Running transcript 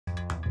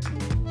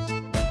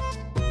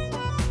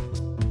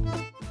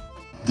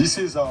This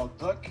is our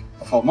duck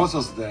for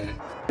Mother's Day.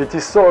 It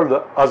is sold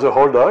as a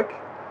whole duck,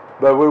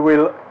 but we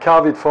will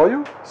carve it for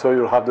you, so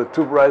you'll have the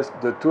two breasts,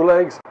 the two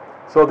legs.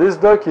 So this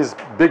duck is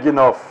big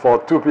enough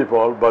for 2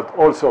 people, but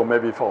also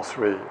maybe for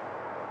 3,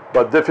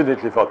 but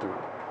definitely for 2.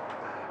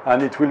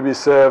 And it will be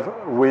served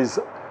with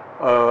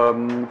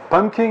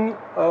pumpkin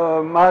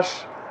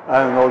mash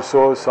and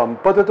also some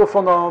potato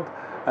fondant,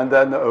 and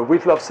then a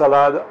whitloaf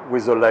salad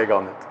with a leg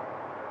on it.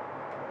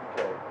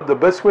 Okay. The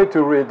best way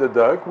to read the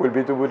duck will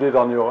be to put it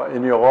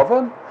in your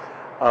oven.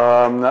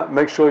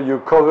 Make sure you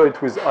cover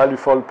it with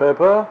alufoil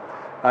paper,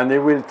 and it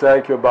will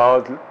take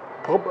about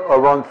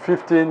around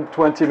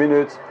 15-20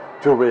 minutes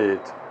to read.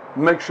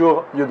 Make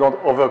sure you don't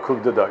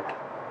overcook the duck.